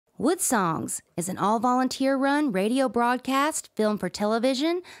WoodSongs is an all-volunteer-run radio broadcast filmed for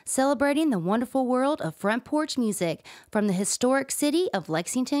television celebrating the wonderful world of front porch music from the historic city of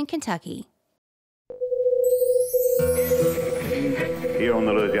Lexington, Kentucky. Here on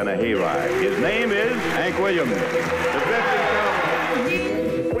the Louisiana Hayride, his name is Hank Williams.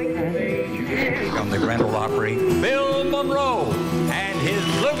 From the Grand Ole Opry, Bill Monroe and his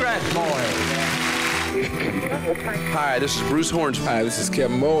Bluegrass Boys. Hi, this is Bruce Horns. Hi, this is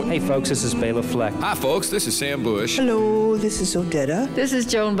Kevin Moe. Hey, folks, this is Bela Fleck. Hi, folks, this is Sam Bush. Hello, this is Odetta. This is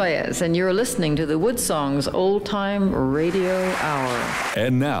Joan Baez, and you're listening to the WoodSongs Old-Time Radio Hour.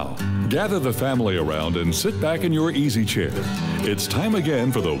 And now, gather the family around and sit back in your easy chair. It's time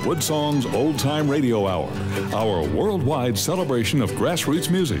again for the WoodSongs Old-Time Radio Hour, our worldwide celebration of grassroots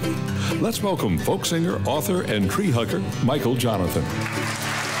music. Let's welcome folk singer, author, and tree hugger, Michael Johnathon.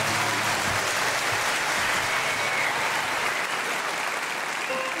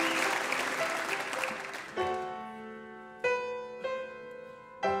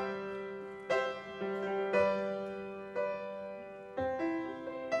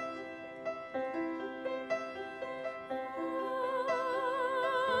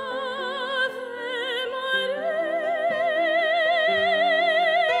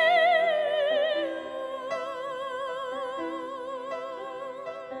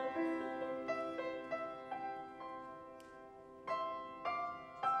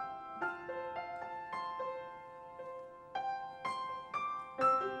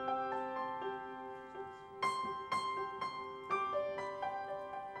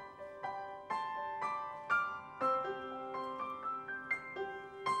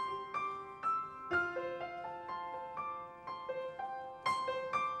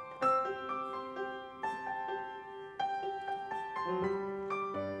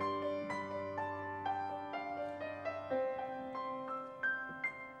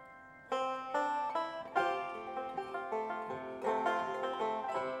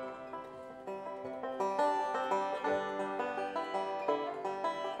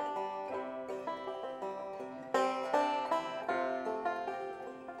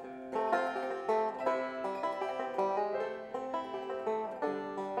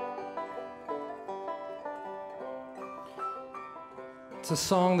 It's a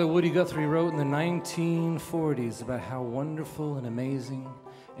song that Woody Guthrie wrote in the 1940s about how wonderful and amazing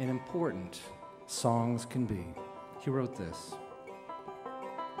and important songs can be. He wrote this.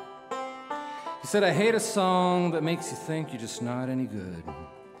 He said, I hate a song that makes you think you're just not any good.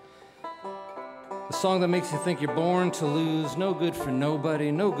 A song that makes you think you're born to lose, no good for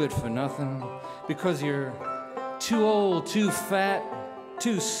nobody, no good for nothing, because you're too old, too fat,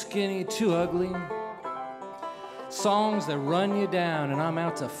 too skinny, too ugly. Songs that run you down, and I'm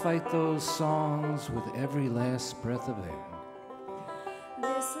out to fight those songs with every last breath of air.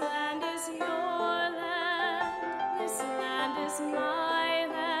 This land is your land, this land is my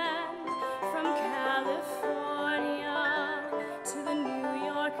land, from California to the New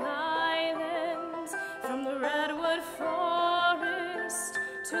York Islands, from the Redwood Forest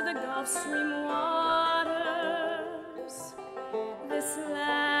to the Gulf Stream waters. This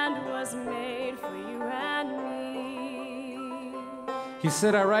land was made for you and me. He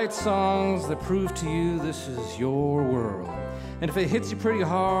said, I write songs that prove to you this is your world. And if it hits you pretty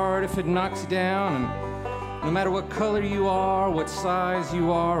hard, if it knocks you down, and no matter what color you are, what size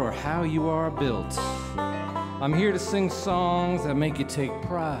you are, or how you are built, I'm here to sing songs that make you take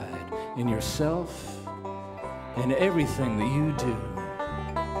pride in yourself and everything that you do.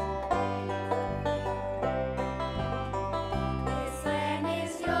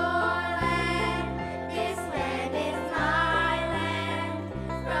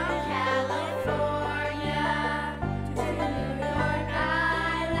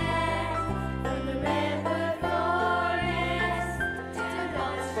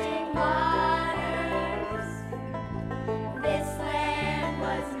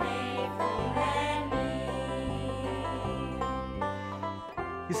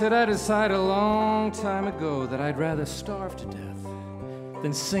 He said, I decided a long time ago that I'd rather starve to death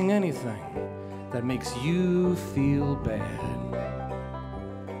than sing anything that makes you feel bad.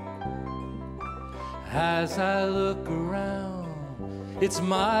 As I look around, it's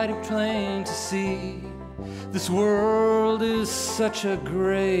mighty plain to see this world is such a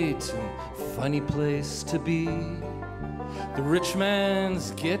great and funny place to be. The rich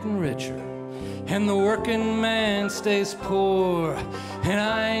man's getting richer, and the working man stays poor, and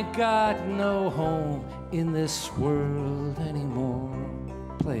I ain't got no home in this world anymore.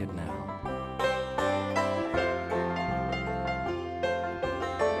 Play it now.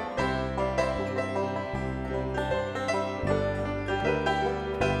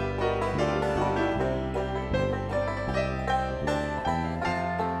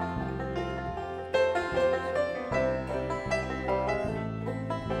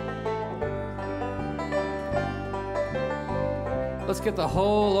 Let's get the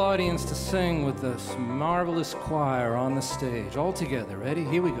whole audience to sing with this marvelous choir on the stage. All together. Ready?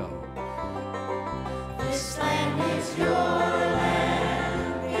 Here we go. This land is your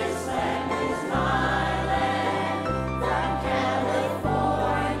land. This land is my land. From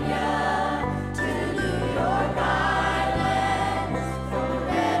California to the New York Islands. From the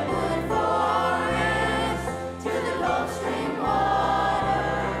redwood forest to the Gulf Stream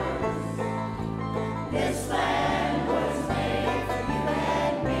waters. This land was made for you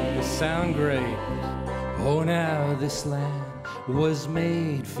and me. You sound great. Oh, now this land was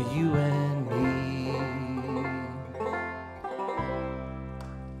made for you and me.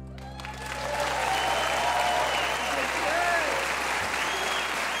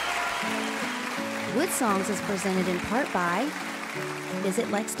 WoodSongs is presented in part by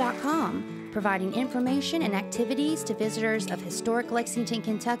VisitLex.com, providing information and activities to visitors of historic Lexington,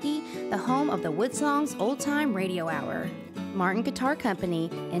 Kentucky, the home of the WoodSongs Old-Time Radio Hour. Martin Guitar Company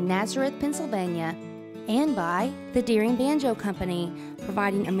in Nazareth, Pennsylvania, and by the Deering Banjo Company,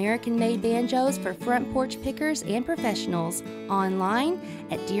 providing American-made banjos for front porch pickers and professionals, online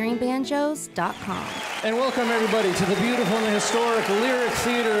at DeeringBanjos.com. And welcome everybody to the beautiful and historic Lyric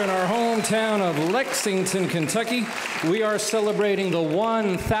Theater in our hometown of Lexington, Kentucky. We are celebrating the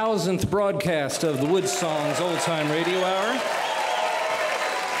 1,000th broadcast of the WoodSongs Old-Time Radio Hour.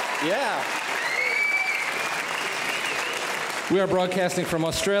 Yeah. We are broadcasting from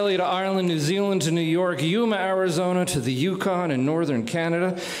Australia to Ireland, New Zealand to New York, Yuma, Arizona to the Yukon and northern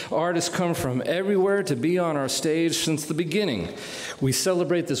Canada. Artists come from everywhere to be on our stage since the beginning. We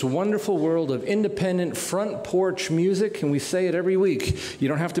celebrate this wonderful world of independent front porch music, and we say it every week. You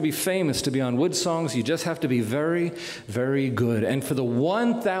don't have to be famous to be on WoodSongs. You just have to be very, very good. And for the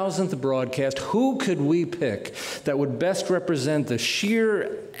 1,000th broadcast, who could we pick that would best represent the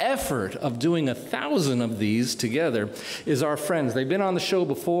sheer effort of doing 1,000 of these together is our friends. They've been on the show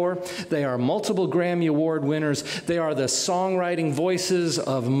before. They are multiple Grammy Award winners. They are the songwriting voices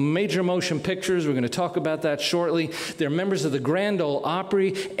of major motion pictures. We're going to talk about that shortly. They're members of the Grand Ole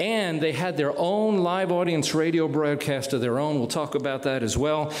Opry, and they had their own live audience radio broadcast of their own. We'll talk about that as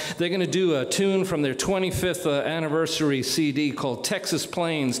well. They're going to do a tune from their 25th anniversary CD called Texas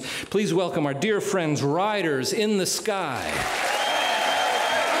Plains. Please welcome our dear friends, Riders in the Sky.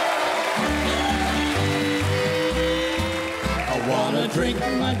 I wanna drink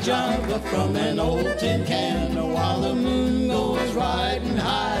my java from an old tin can while the moon goes riding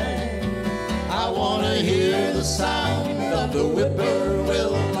high. I wanna hear the sound of the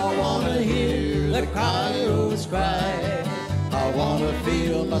whippoorwill. I wanna hear the coyotes cry. I wanna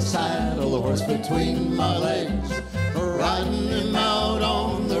feel my saddle horse between my legs, riding him out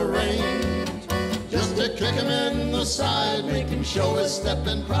on the range. Just to kick him in the side, make him show his step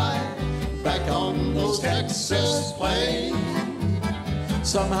and pride, back on those Texas plains.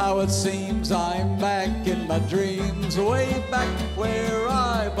 Somehow it seems I'm back in my dreams, way back where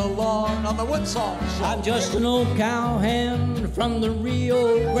I belong on the WoodSongs Show. I'm just an old cowhand from the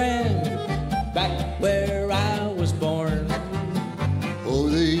Rio Grande, back where I was born. Oh,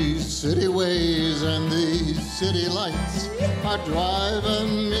 these city ways and these city lights are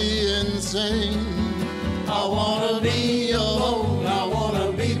driving me insane. I wanna be alone, I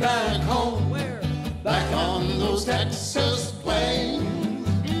wanna be back home, back on those Texas plains.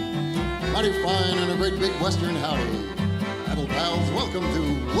 Mighty fine and a great big western howdy. Saddle pals, welcome to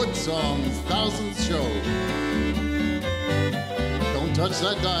WoodSongs' 1000th show. Don't touch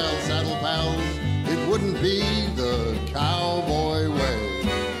that dial, saddle pals. It wouldn't be the cowboy way.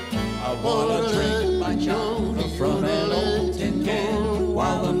 I wanna drink my java from an old tin can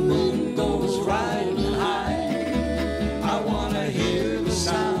while the moon goes riding high. I wanna hear the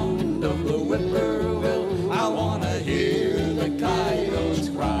sound of the whippoorwill. I wanna hear the coyotes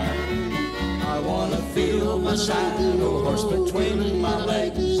cry. I wanna feel my saddle horse between my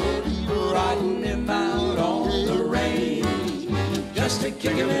legs, riding him out on the range. Just to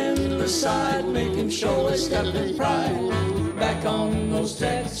kick him in the side, make him show his step and pride, back on those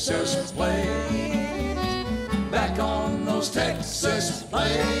Texas plains, back on those Texas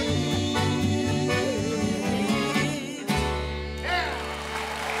plains.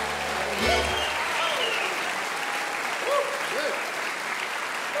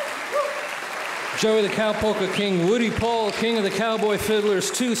 Joey the Cowpolka King, Woody Paul, King of the Cowboy Fiddlers,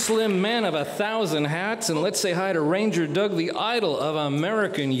 Too Slim, Man of 1,000 Hats, and let's say hi to Ranger Doug, the idol of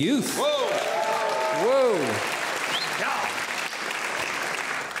American youth. Whoa! Whoa!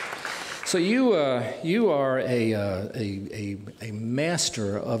 So you are a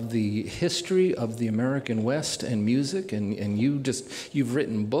master of the history of the American West and music, and you've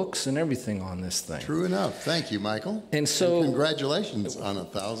written books and everything on this thing. True enough. Thank you, Michael. And so congratulations on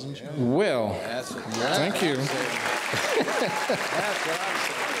 1,000 shows. Well, thank you.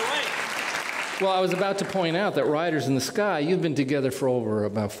 Well, I was about to point out that Riders in the Sky, you've been together for over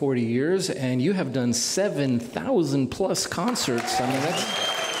about 40 years, and you have done 7,000 plus concerts. I mean,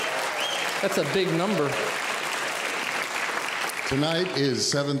 that's a big number. Tonight is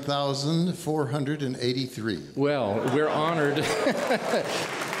 7,483. Well, we're honored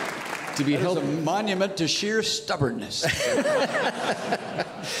to be held. It's a monument to sheer stubbornness.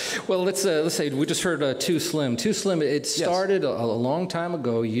 Well, let's say we just heard Too Slim. Too Slim, it started a long time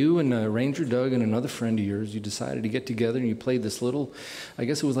ago. You and Ranger Doug and another friend of yours, you decided to get together and you played this little, I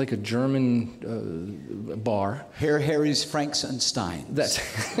guess it was like a German bar. Herr Harry's Frankenstein. That's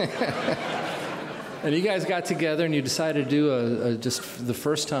And you guys got together and you decided to do just the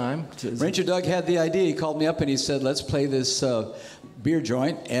first time. Ranger Doug had the idea. He called me up and he said, let's play this beer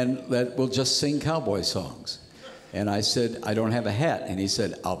joint and we'll just sing cowboy songs. And I said, I don't have a hat. And he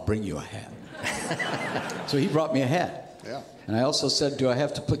said, I'll bring you a hat. So he brought me a hat. Yeah. And I also said,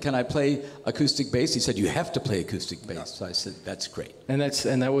 can I play acoustic bass? He said, you have to play acoustic bass. Yeah. So I said, that's great. And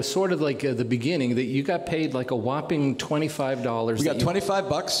that was sort of like the beginning, that you got paid like a whopping $25. We got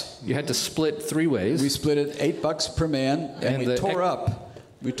 $25. You had to split 3 ways. We split it $8 per man, and we tore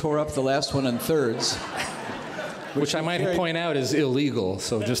up the last one in thirds. Which I might point out is illegal,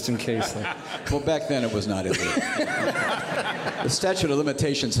 so just in case. Well, back then it was not illegal. The statute of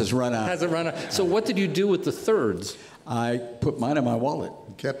limitations has run out. Has it run out? So what did you do with the thirds? I put mine in my wallet.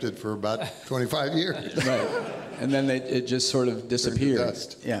 Kept it for about 25 years. Right. And then it just sort of disappeared. Turned to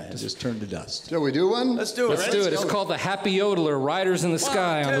dust. Yeah, it just turned to dust. Shall we do one? Let's do it. Let's do it. It's called The Happy Yodeler, Riders in the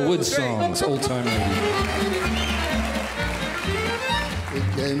Sky on the WoodSongs Old-Time Radio. It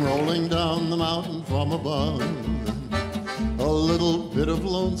came rolling down the mountain from above. A little bit of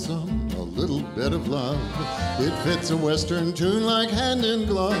lonesome, a little bit of love. It fits a western tune like hand in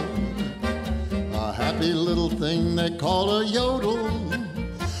glove. A happy little thing they call a yodel.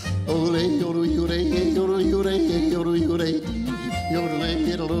 Ole yodel yodel yodel yodel yodel yodel yodel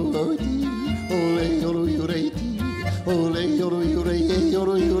yodel ole yodel yodel ole yodel yodel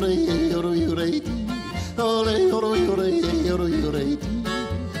yodel yodel yodel yodel ole yodel yodel yodel yodel.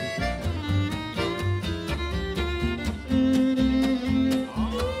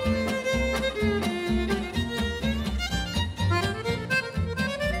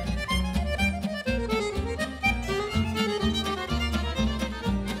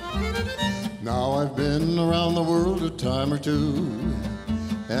 I've been around the world a time or two,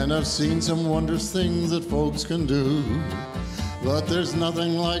 and I've seen some wondrous things that folks can do, but there's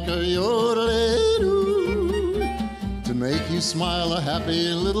nothing like a yodel-doo to make you smile, a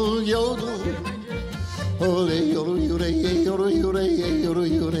happy little yodel. Ole yodel yodel yodel yodel yodel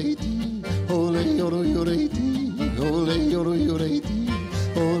yodel ole yodel yodel ole yodel yodel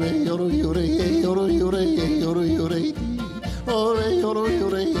ole yodel yodel yodel yodel yodel yodel ole yodel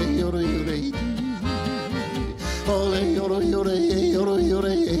yodel yodel yodel. Ole yore yore yore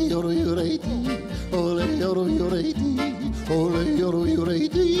yore yore yore ole yore yore ole yore yore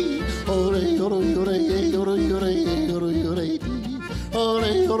ole yore yore yore yore yore yore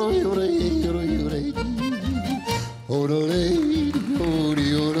ole yore yore yore yore ole ode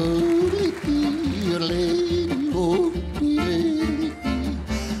ode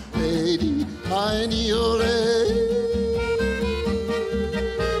lady I need ole.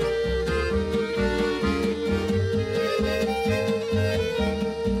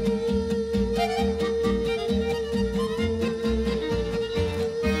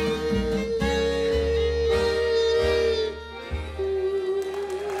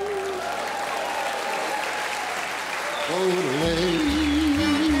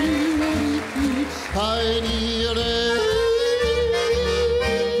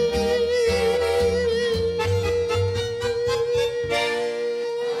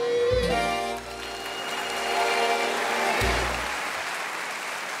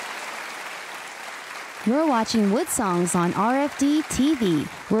 You're watching WoodSongs on RFD-TV,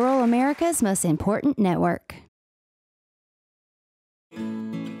 rural America's most important network. Well,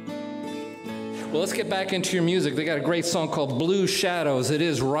 let's get back into your music. They got a great song called Blue Shadows. It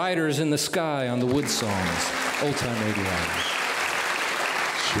is Riders in the Sky on the WoodSongs Old-Time Radio Hour.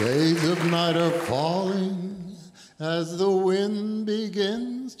 Shades of night are falling as the wind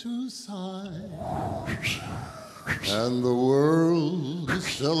begins to sigh, and the world is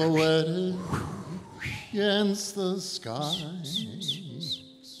silhouetted against the sky.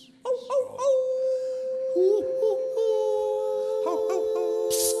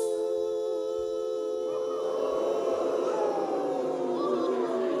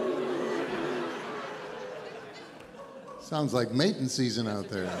 Sounds like mating season out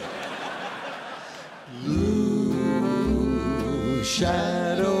there. Blue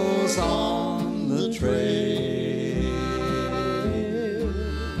shadows on the trail,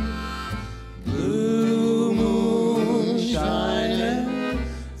 blue moon shining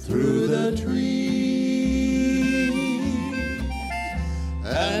through the trees,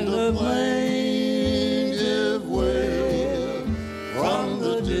 and the plaintive wail from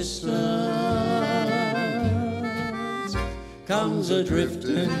the distance comes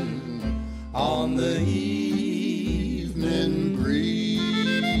a-drifting on the evening breeze.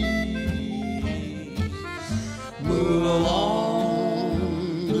 Move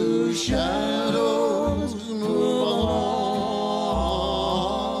along, blue shadows, move along.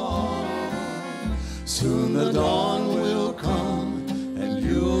 Soon the dawn will come and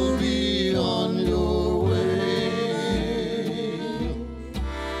you'll be on your way.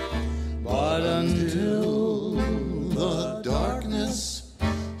 But until the darkness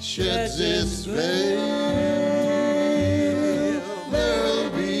sheds its veil, there'll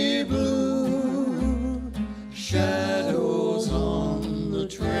be blue shadows on the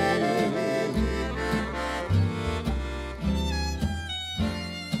trail.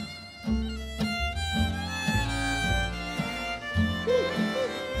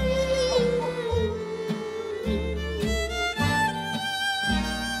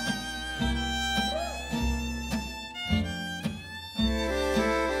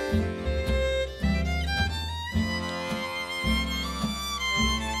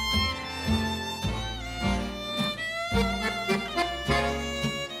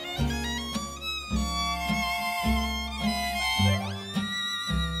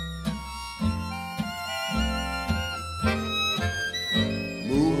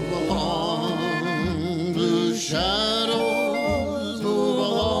 Move along, blue shadows, move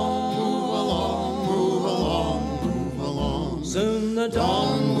along, move along, move along, move along. Soon the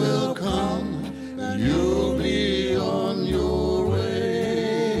dawn will come and you'll be on your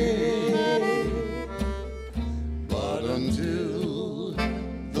way. But until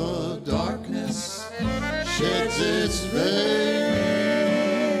the darkness sheds its veil,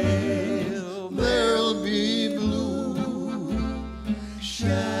 there'll be blue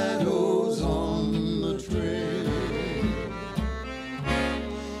shadows on the trail.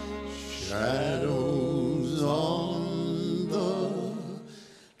 Shadows on the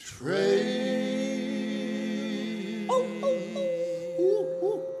trail.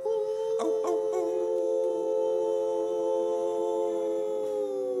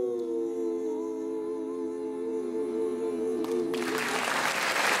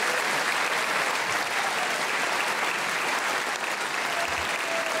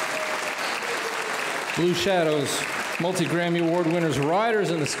 Blue Shadows, multi-Grammy Award winners, Riders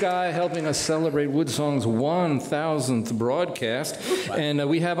in the Sky, helping us celebrate WoodSong's 1,000th broadcast. And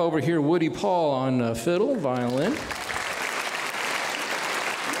we have over here Woody Paul on fiddle, violin.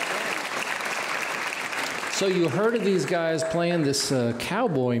 So you heard of these guys playing this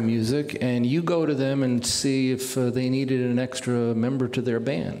cowboy music, and you go to them and see if they needed an extra member to their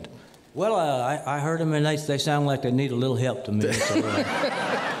band. Well, I heard them, and they sound like they need a little help to me. So,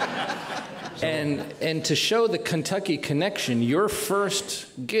 And to show the Kentucky connection, your first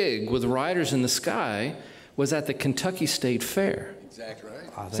gig with Riders in the Sky was at the Kentucky State Fair. Exactly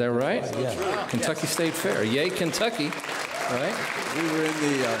right. Is that right? Yeah. Kentucky State Fair. Yay, Kentucky. Right?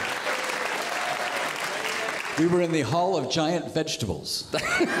 We were in the Hall of Giant Vegetables.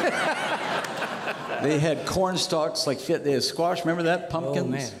 They had corn stalks like fit. They had squash. Remember that? Pumpkins. Oh,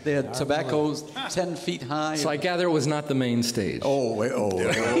 man. They had tobaccos 10 feet high. So I gather it was not the main stage. Oh, wait, no.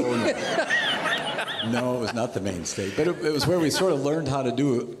 No, it was not the main stage. But it was where we sort of learned how to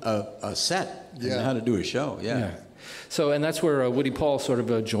do a set and how to do a show. Yeah. So, and that's where Woody Paul sort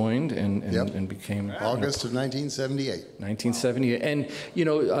of joined and became... August of 1978. 1978. And, you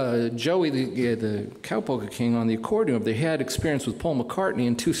know, Joey, the cowpoke king on the accordion, they had experience with Paul McCartney,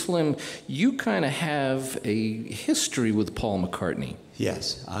 and Too Slim, you kind of have a history with Paul McCartney.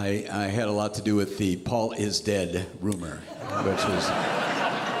 Yes, I had a lot to do with the Paul is dead rumor, which was...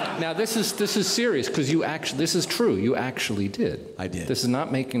 Now this is serious because this is true. You actually did. I did. This is not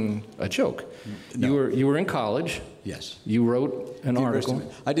making a joke. No. You were in college. Yes. You wrote an article.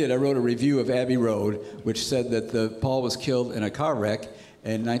 I did. I wrote a review of Abbey Road, which said that Paul was killed in a car wreck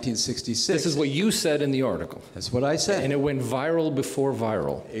in 1966. This is what you said in the article. That's what I said. And it went viral before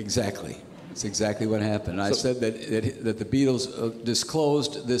viral. Exactly. That's exactly what happened. I said that the Beatles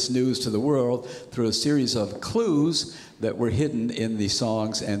disclosed this news to the world through a series of clues that were hidden in the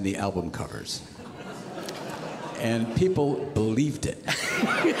songs and the album covers. And people believed it.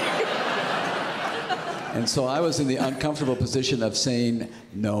 And so I was in the uncomfortable position of saying,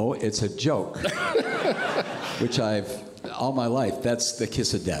 no, it's a joke, which all my life, that's the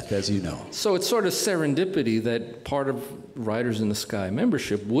kiss of death, as you know. So it's sort of serendipity that part of Riders in the Sky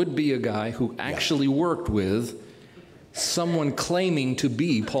membership would be a guy who actually worked with someone claiming to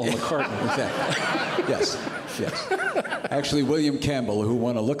be Paul McCartney. Exactly. Yes. Actually, William Campbell, who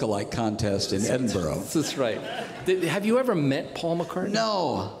won a look-alike contest in Edinburgh. That's right. Have you ever met Paul McCartney?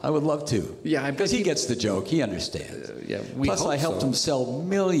 No, I would love to. Yeah, because he gets the joke. He understands. Plus, I helped him sell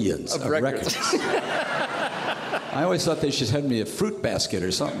millions of records. I always thought they should send me a fruit basket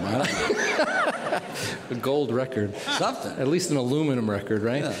or something. I don't know. A gold record. Something. At least an aluminum record,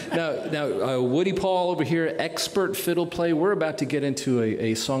 right? Yeah. Now, Woody Paul over here, expert fiddle player. We're about to get into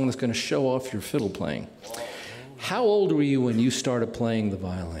a song that's going to show off your fiddle playing. How old were you when you started playing the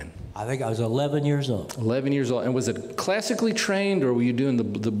violin? I think I was 11 years old. 11 years old. And was it classically trained, or were you doing the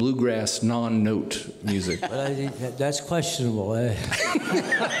bluegrass non-note music? That's questionable.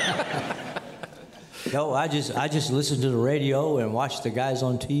 No, I just listened to the radio and watched the guys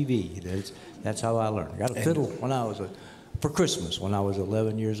on TV. That's how I learned. I got a fiddle for Christmas when I was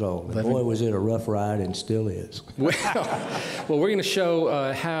 11 years old. And boy, was it a rough ride, and still is. Well, we're going to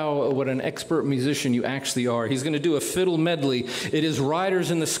show what an expert musician you actually are. He's going to do a fiddle medley. It is Riders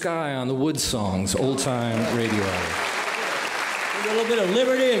in the Sky on the WoodSongs Old-Time Radio Hour. A little bit of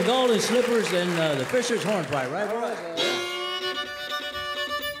Liberty and Golden Slippers and the Fisher's Hornpipe, right, boys?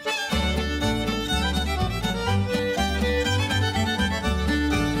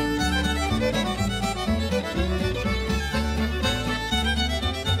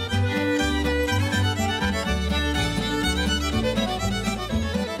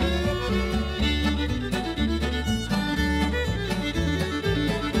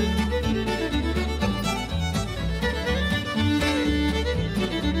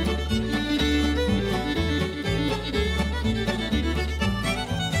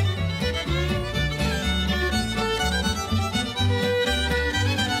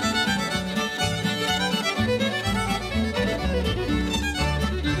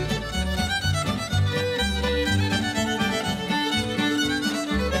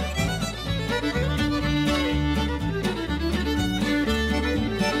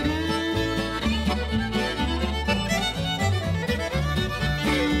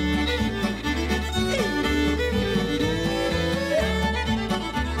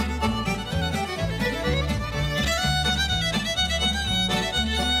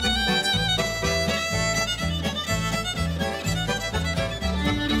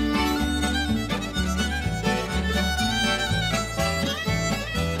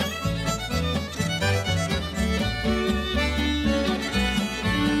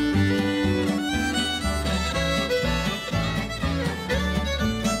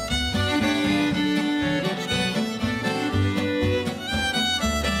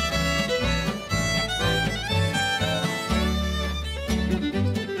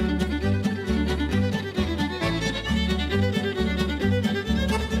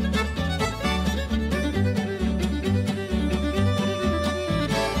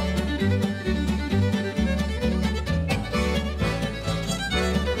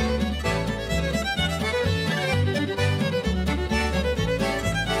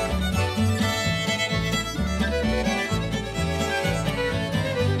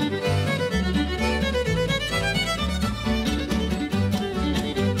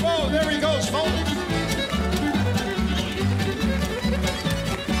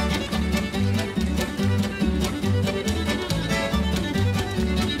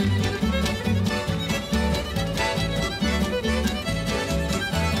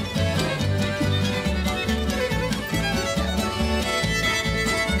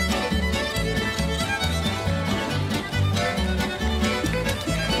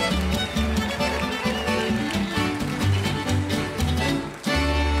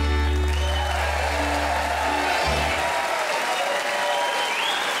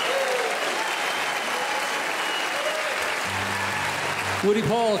 Woody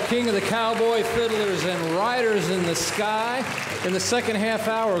Paul, king of the cowboy fiddlers and Riders in the Sky. In the second half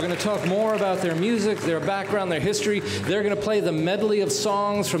hour, we're going to talk more about their music, their background, their history. They're going to play the medley of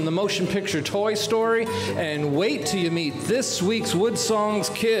songs from the motion picture Toy Story. And wait till you meet this week's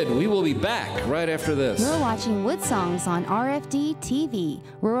WoodSongs kid. We will be back right after this. You're watching WoodSongs on RFD-TV,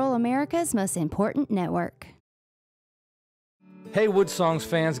 rural America's most important network. Hey WoodSongs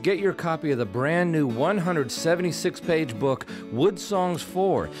fans, get your copy of the brand new 176-page book, WoodSongs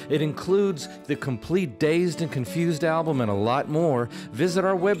 4. It includes the complete Dazed and Confused album and a lot more. Visit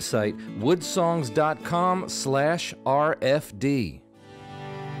our website, woodsongs.com/RFD.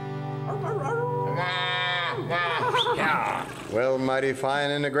 Well, mighty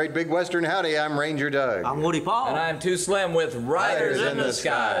fine and a great big western howdy. I'm Ranger Doug. I'm Woody Paul. And I'm Too Slim with Riders in the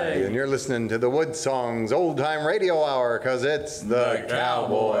Sky. And you're listening to the WoodSongs Old-Time Radio Hour, because it's the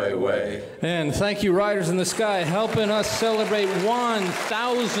cowboy way. And thank you, Riders in the Sky, helping us celebrate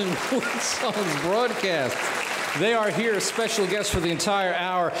 1,000 WoodSongs broadcasts. They are here, special guests for the entire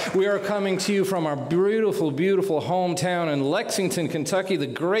hour. We are coming to you from our beautiful, beautiful hometown in Lexington, Kentucky, the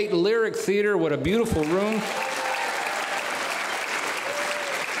Great Lyric Theater. What a beautiful room.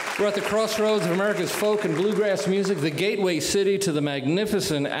 We're at the crossroads of America's folk and bluegrass music, the gateway city to the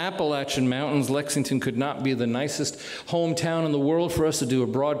magnificent Appalachian Mountains. Lexington could not be the nicest hometown in the world for us to do a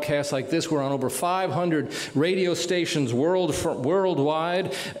broadcast like this. We're on over 500 radio stations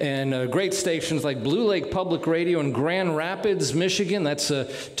worldwide, and great stations like Blue Lake Public Radio in Grand Rapids, Michigan. That's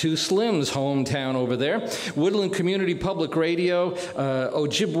Too Slim's hometown over there. Woodland Community Public Radio,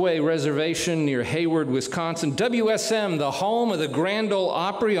 Ojibwe Reservation near Hayward, Wisconsin. WSM, the home of the Grand Ole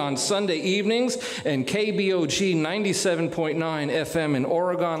Opry on Sunday evenings, and KBOG 97.9 FM in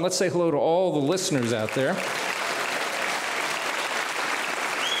Oregon. Let's say hello to all the listeners out there.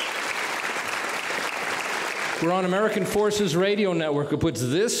 We're on American Forces Radio Network, who puts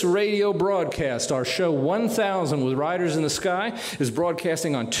this radio broadcast. Our show 1000 with Riders in the Sky is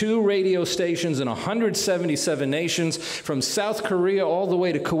broadcasting on 2 radio stations in 177 nations, from South Korea all the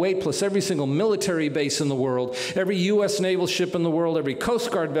way to Kuwait, plus every single military base in the world, every U.S. naval ship in the world, every Coast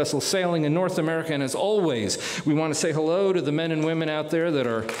Guard vessel sailing in North America. And as always, we want to say hello to the men and women out there that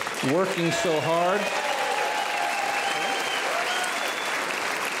are working so hard.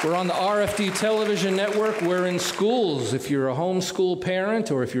 We're on the RFD television network. We're in schools. If you're a homeschool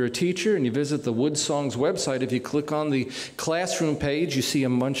parent or if you're a teacher and you visit the WoodSongs website, if you click on the classroom page, you see a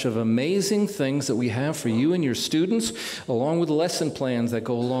bunch of amazing things that we have for you and your students, along with lesson plans that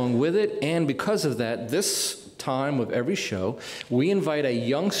go along with it. And because of that, this time of every show, we invite a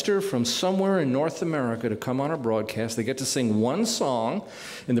youngster from somewhere in North America to come on our broadcast. They get to sing one song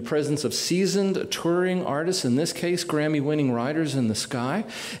in the presence of seasoned touring artists, in this case, Grammy-winning Riders in the Sky,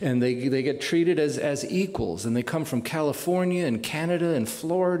 and they get treated as equals. And they come from California and Canada and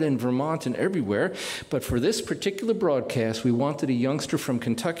Florida and Vermont and everywhere. But for this particular broadcast, we wanted a youngster from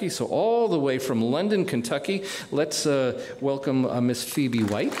Kentucky, so all the way from London, Kentucky, let's welcome Miss Phoebe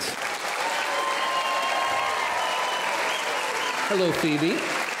White. Hello, Phoebe.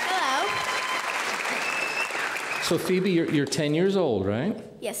 Hello. So, Phoebe, you're 10 years old, right?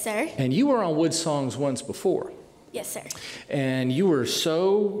 Yes, sir. And you were on WoodSongs once before. Yes, sir. And you were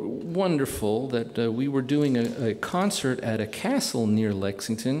so wonderful that we were doing a concert at a castle near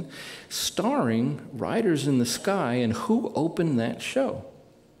Lexington starring Riders in the Sky. And who opened that show?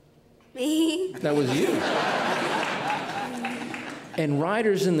 Me. That was you. And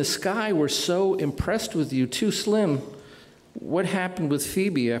Riders in the Sky were so impressed with you, Too Slim. What happened with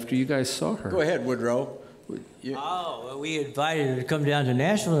Phoebe after you guys saw her? Go ahead, Woodrow. Well, we invited her to come down to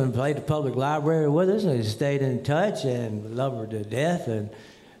Nashville and play the public library with us, and stayed in touch and love her to death. And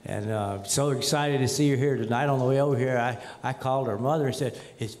so excited to see her here tonight. On the way over here, I called her mother and said,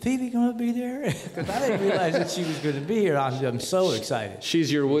 "Is Phoebe going to be there?" Because I didn't realize that she was going to be here. I'm so excited.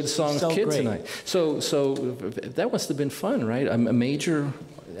 She's your WoodSongs kid great. tonight. So that must have been fun, right? A major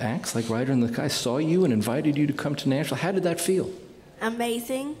acts like Rider in the Sky saw you and invited you to come to Nashville. How did that feel?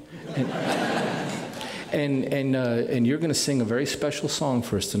 Amazing. And you're going to sing a very special song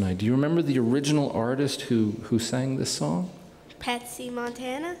for us tonight. Do you remember the original artist who sang this song? Patsy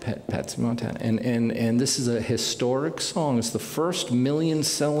Montana. Patsy Montana. And this is a historic song. It's the first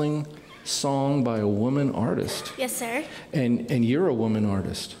million-selling song by a woman artist. Yes, sir. And you're a woman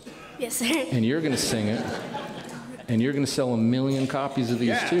artist. Yes, sir. And you're going to sing it. And you're going to sell 1 million copies of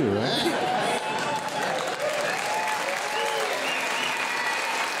these too, right?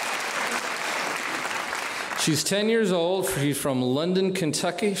 She's 10 years old. She's from London,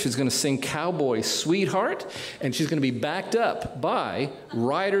 Kentucky. She's going to sing Cowboy Sweetheart, and she's going to be backed up by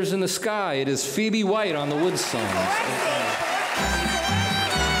Riders in the Sky. It is Phoebe White on the WoodSongs.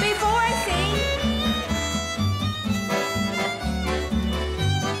 Before I sing,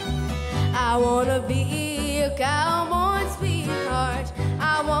 I want to be a cowboy sweetheart.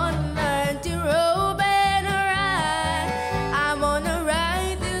 I want to learn to rope and ride. I want to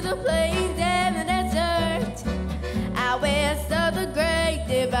ride through the plains and the desert, out west of the Great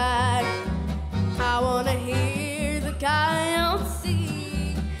Divide. I want to hear the coyotes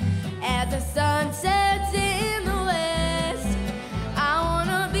sing as the sun sets in the west.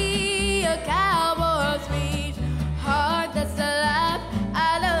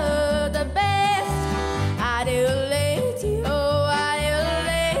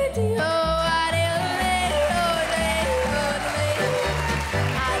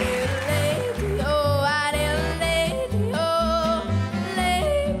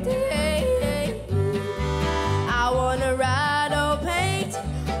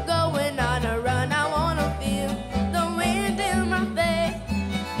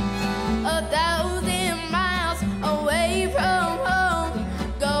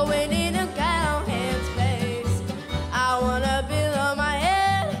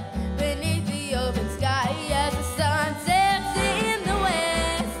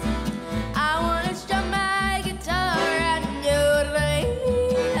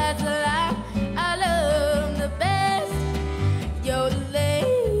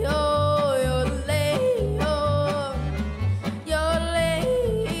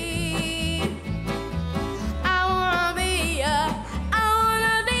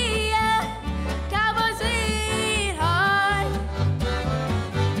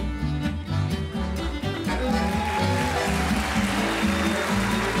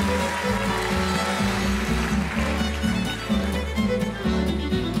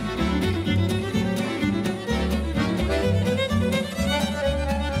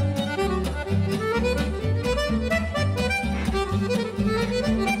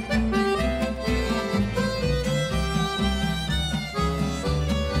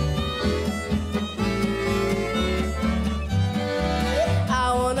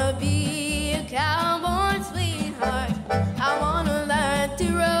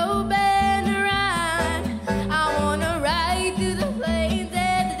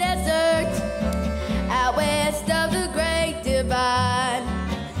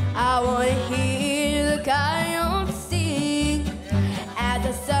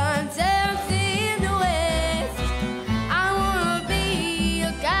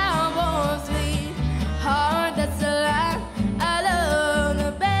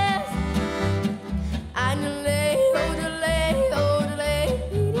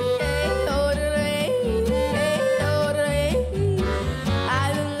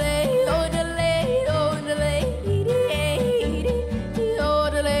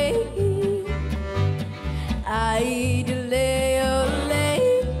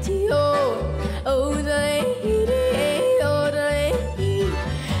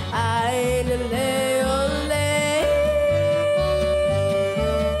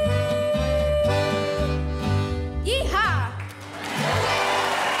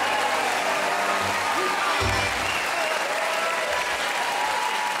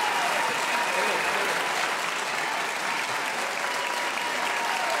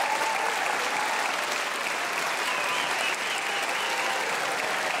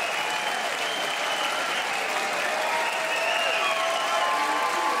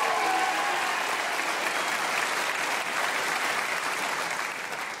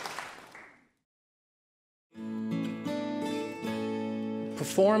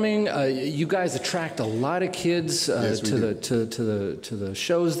 performing. You guys attract a lot of kids to the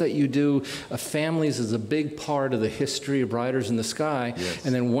shows that you do. Families is a big part of the history of Riders in the Sky. Yes.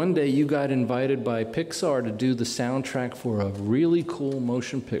 And then one day you got invited by Pixar to do the soundtrack for a really cool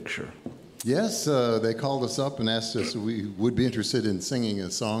motion picture. Yes, they called us up and asked us if we would be interested in singing a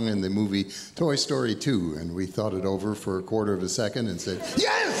song in the movie Toy Story 2, and we thought it over for a quarter of a second and said,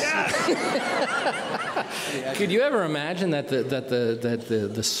 yes! Could you ever imagine that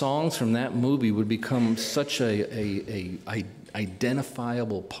the songs from that movie would become such a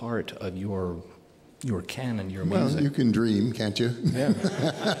identifiable part of your canon, your music? Well, you can dream, can't you? Yeah.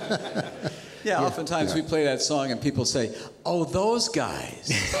 Yeah, oftentimes we play that song and people say, "Oh, those guys."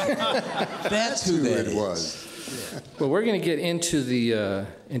 That's who that it was. Well, we're going to get into the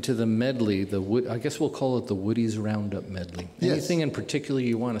medley. I guess we'll call it the Woody's Roundup medley. Yes. Anything in particular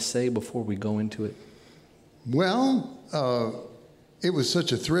you want to say before we go into it? Well, it was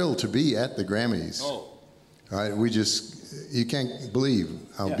such a thrill to be at the Grammys. Oh. You can't believe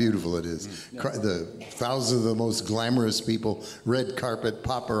how beautiful it is. The thousands of the most glamorous people, red carpet,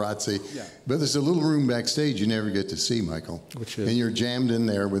 paparazzi. Yeah. But there's a little room backstage you never get to see, Michael. Which is? And you're jammed in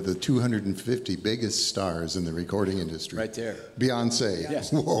there with the 250 biggest stars in the recording industry. Right there. Beyonce.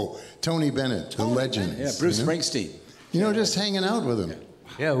 Yes. Whoa. Tony Bennett, the legends. Yeah, Bruce Springsteen. You know, just hanging out with them.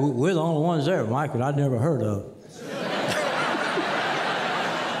 Yeah, we're the only ones there, Michael, I'd never heard of.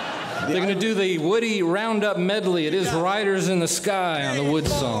 They're going to do the Woody Roundup medley. It is Riders in the Sky on the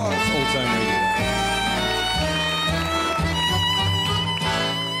WoodSongs Old-Time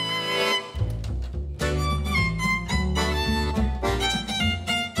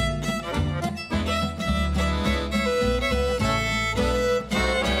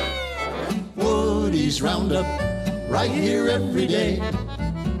Radio. Woody's Roundup, right here every day.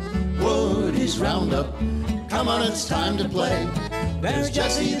 Woody's Roundup, come on, it's time to play. There's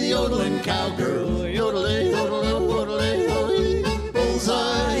Jessie, the yodeling cowgirl, yodelay, yodelay, yodelay, yodelay.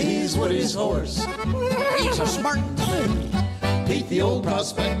 Bullseye, he's Woody's horse. He's a smart dude. Pete, the old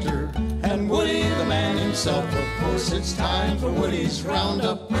prospector, and Woody, the man himself. Of course, it's time for Woody's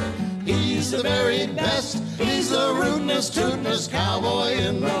Roundup. He's the very best. He's the rootinest, tootinest cowboy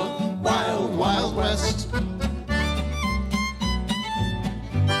in the wild, wild west.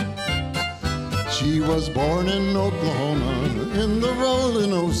 She was born in Oklahoma, in the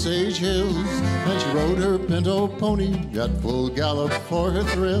rolling Osage Hills, and she rode her pinto pony at full gallop for her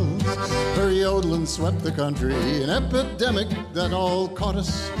thrills. Her yodeling swept the country, an epidemic that all caught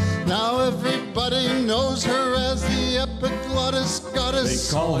us. Now everybody knows her as the epiglottis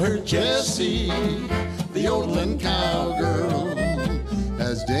goddess. They call her Jessie, the yodeling cowgirl.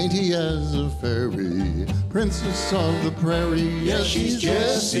 As dainty as a fairy, princess of the prairie. Yes, she's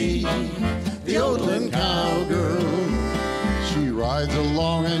Jessie, the yodeling cowgirl. She rides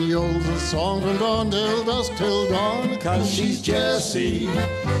along and yodels a song from dawn till dusk till dawn. 'Cause she's Jessie,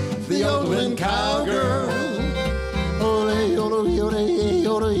 the yodeling cowgirl. Ole, yodel, yodel,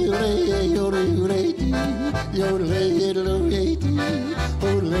 yodel, yodel, yodel, yodel, yodel, yodel, yodel, yodel, yodel, yodel,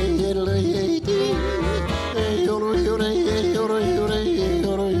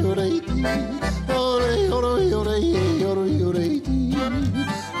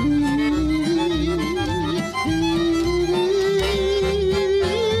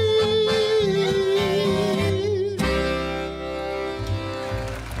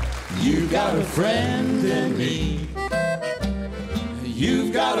 You've got a friend in me.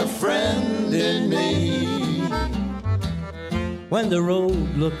 You've got a friend in me. When the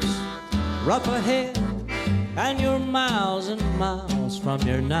road looks rough ahead and you're miles and miles from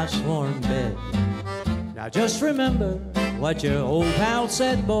your nice warm bed, now just remember what your old pal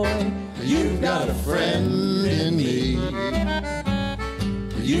said, boy. You've got a friend in me.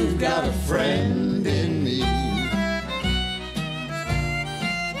 You've got a friend in me.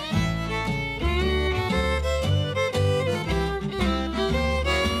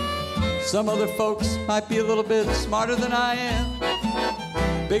 Some other folks might be a little bit smarter than I am,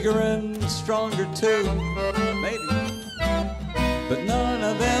 bigger and stronger too, maybe. But none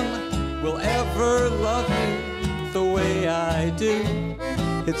of them will ever love you the way I do.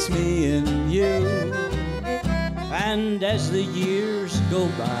 It's me and you. And as the years go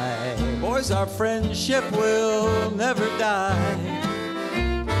by, boys, our friendship will never die.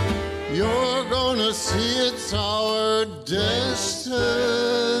 You're gonna see it's our destiny.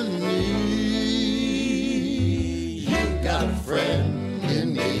 You've got a friend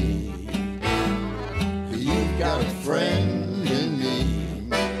in me. You've got a friend in me.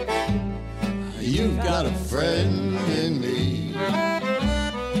 You've got a friend in me.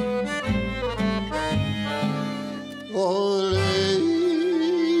 Ole,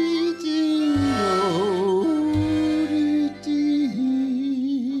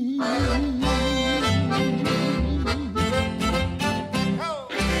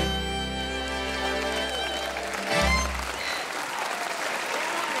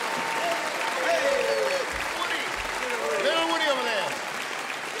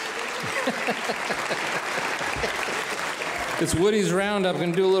 It's Woody's Roundup. I'm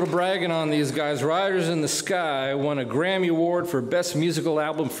going to do a little bragging on these guys. Riders in the Sky won a Grammy Award for Best Musical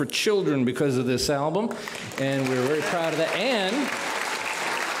Album for Children because of this album, and we're very proud of that.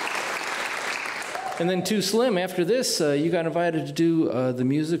 And then Too Slim, after this, you got invited to do the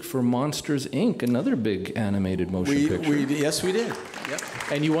music for Monsters, Inc., another big animated motion picture. Yes, we did. Yep.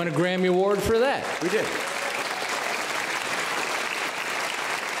 And you won a Grammy Award for that. We did.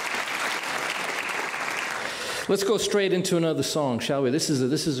 Let's go straight into another song, shall we? This is a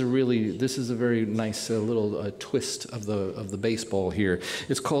very nice little twist of the baseball here.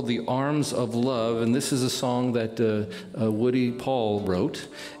 It's called "The Arms of Love," and this is a song that Woody Paul wrote.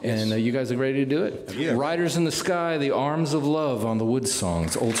 And you guys are ready to do it? Yeah. Riders in the Sky, "The Arms of Love" on the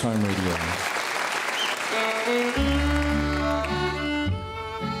WoodSongs Old-Time Radio.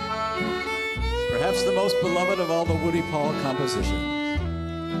 Perhaps the most beloved of all the Woody Paul compositions.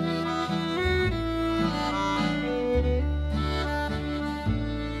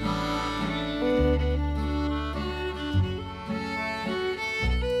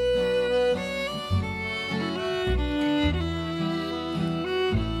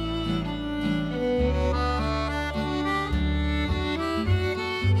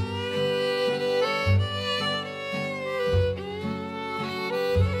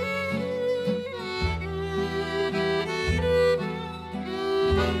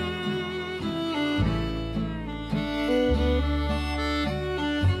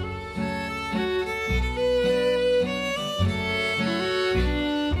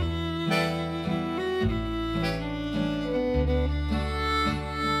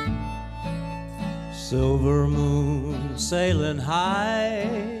 Silver moon sailing high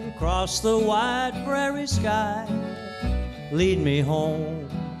across the wide prairie sky, lead me home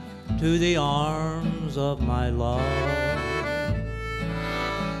to the arms of my love.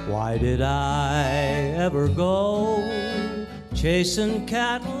 Why did I ever go chasing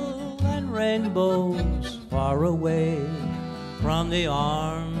cattle and rainbows far away from the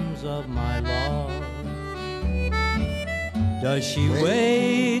arms of my love? Does she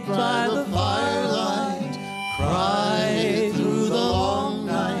wait by the firelight, cry through the long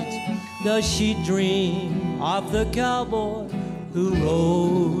night? Does she dream of the cowboy who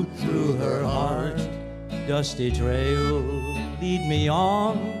rode through her heart? Dusty trail, lead me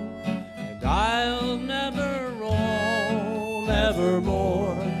on, and I'll never roam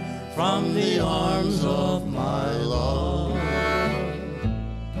evermore from the arms of my love.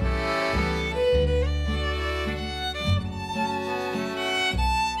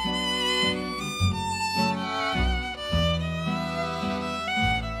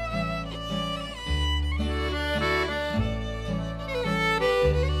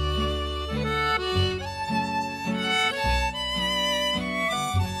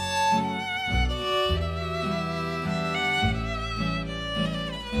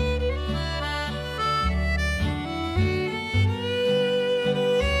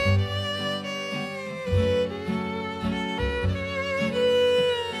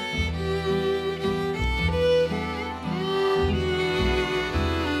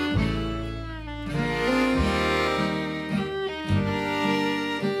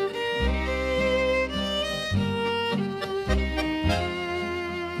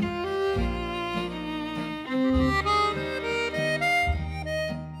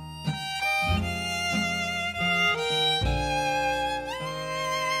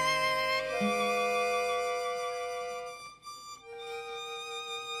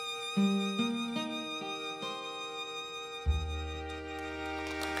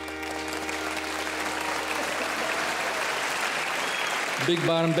 Big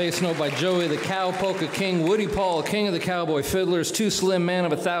bottom bass note by Joey the Cow Polka King, Woody Paul, King of the Cowboy Fiddlers, Too Slim, Man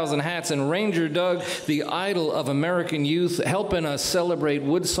of 1,000 Hats, and Ranger Doug, the idol of American youth, helping us celebrate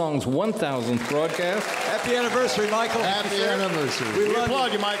WoodSong's 1,000th broadcast. Happy anniversary, Michael. Happy anniversary. We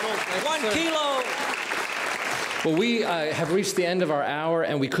applaud you, Michael. 1 kilo. Well, we have reached the end of our hour,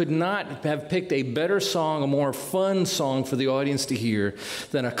 and we could not have picked a better song, a more fun song for the audience to hear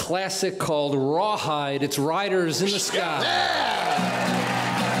than a classic called Rawhide. It's Riders in the Sky. Yeah!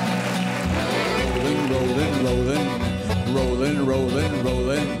 Rolling, rolling, rolling,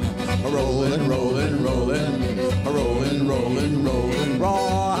 rolling, rolling, rolling, rolling, rolling, rolling, rolling, rolling,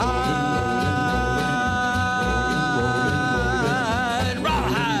 rawhide,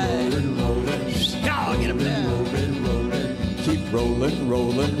 rawhide, y'all get 'em down. Keep rolling,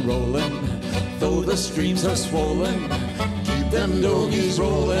 rolling, rolling, though the streams are swollen. Keep them doggies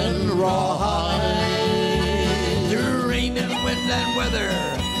rolling, rawhide. Through rain and wind and weather,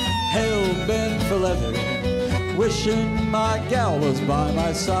 hell bent for leather. wishing my gal was by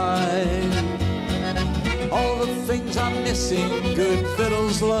my side. All the things I'm missing, good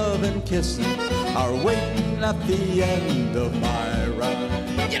fiddles, love, and kissing, are waiting at the end of my ride.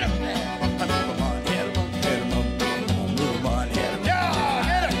 Get up there! Move 'em on, hit 'em up, hit 'em up, move 'em on, hit 'em up. Yeah,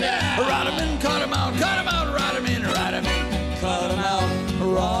 get up there! Ride 'em in, cut 'em out, ride 'em in, ride 'em in, cut 'em out,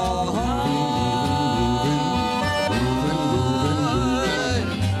 raw.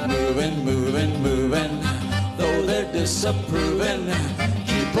 Moving, though they're disapproving.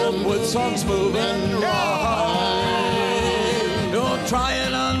 Keep them wood songs moving right. Don't try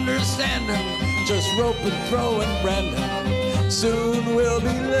and understand them, just rope and throw and brand them. Soon we'll be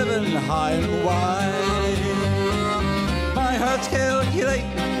living high and wide. My heart's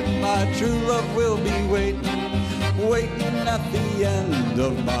calculating, my true love will be waiting at the end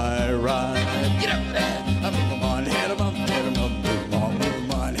of my ride. Get up there, move 'em on, hit 'em up, hit 'em up, move 'em on,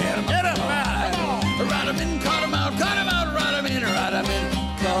 hit 'em up. Get up, ride 'em in, cut 'em out, ride 'em in,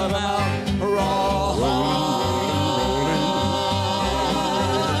 cut 'em out, raw.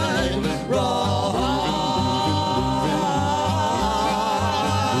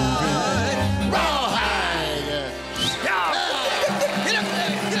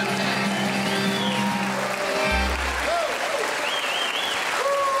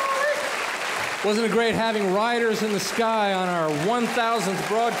 Wasn't it great having Riders in the Sky on our 1000th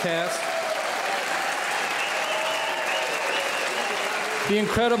broadcast? The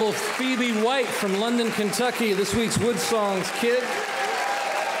incredible Phoebe White from London, Kentucky, this week's WoodSongs kid.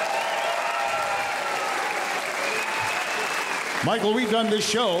 Michael, we've done this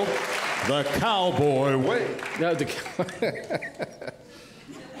show the cowboy way. No,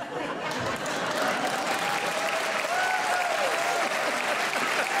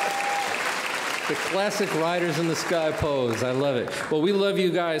 The classic Riders in the Sky pose. I love it. Well, we love you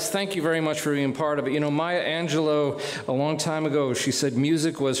guys. Thank you very much for being part of it. You know, Maya Angelou, a long time ago, she said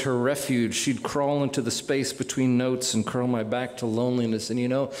music was her refuge. She'd crawl into the space between notes and curl my back to loneliness. And you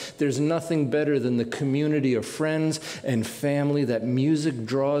know, there's nothing better than the community of friends and family that music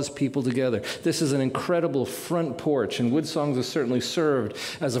draws people together. This is an incredible front porch, and WoodSongs has certainly served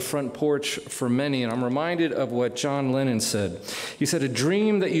as a front porch for many. And I'm reminded of what John Lennon said. He said, "A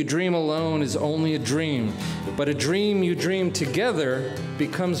dream that you dream alone is only a dream, but a dream you dream together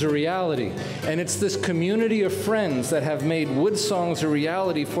becomes a reality." And it's this community of friends that have made WoodSongs a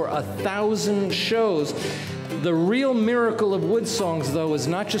reality for 1,000 shows. The real miracle of WoodSongs, though, is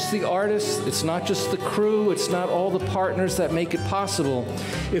not just the artists, it's not just the crew, it's not all the partners that make it possible.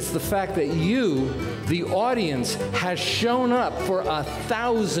 It's the fact that you, the audience, has shown up for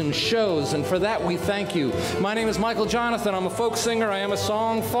 1,000 shows, and for that we thank you. My name is Michael Johnathon. I'm a folk singer. I am a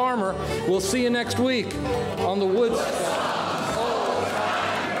song farmer. We'll see you next week on the Woods.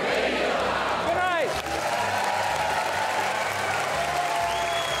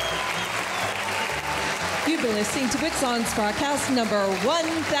 You've been listening to WoodSongs broadcast number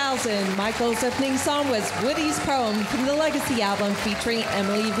 1000. Michael's opening song was Woody's Poem from the Legacy album featuring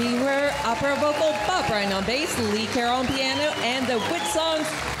Emily Weaver, opera vocal, Bob Bryan on bass, Lee Carroll on piano, and the WoodSongs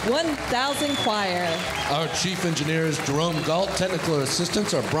 1000 Choir. Our chief engineer is Jerome Galt. Technical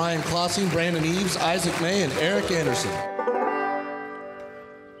assistants are Brian Klossing, Brandon Eves, Isaac May, and Eric Anderson.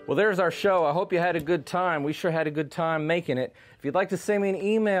 Well, there's our show. I hope you had a good time. We sure had a good time making it. If you'd like to send me an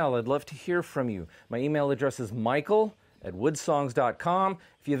email, I'd love to hear from you. My email address is michael@woodsongs.com.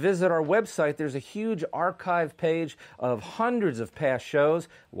 If you visit our website, there's a huge archive page of hundreds of past shows.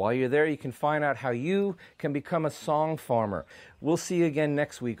 While you're there, you can find out how you can become a song farmer. We'll see you again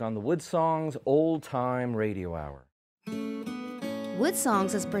next week on the WoodSongs Old-Time Radio Hour.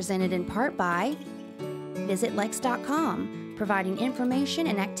 WoodSongs is presented in part by VisitLex.com, providing information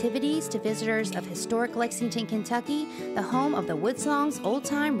and activities to visitors of historic Lexington, Kentucky, the home of the WoodSongs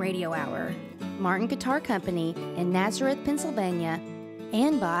Old-Time Radio Hour. Martin Guitar Company in Nazareth, Pennsylvania,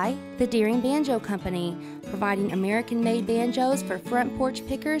 and by the Deering Banjo Company, providing American-made banjos for front porch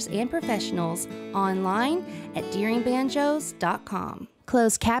pickers and professionals, online at DeeringBanjos.com.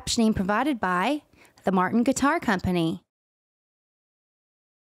 Closed captioning provided by the Martin Guitar Company.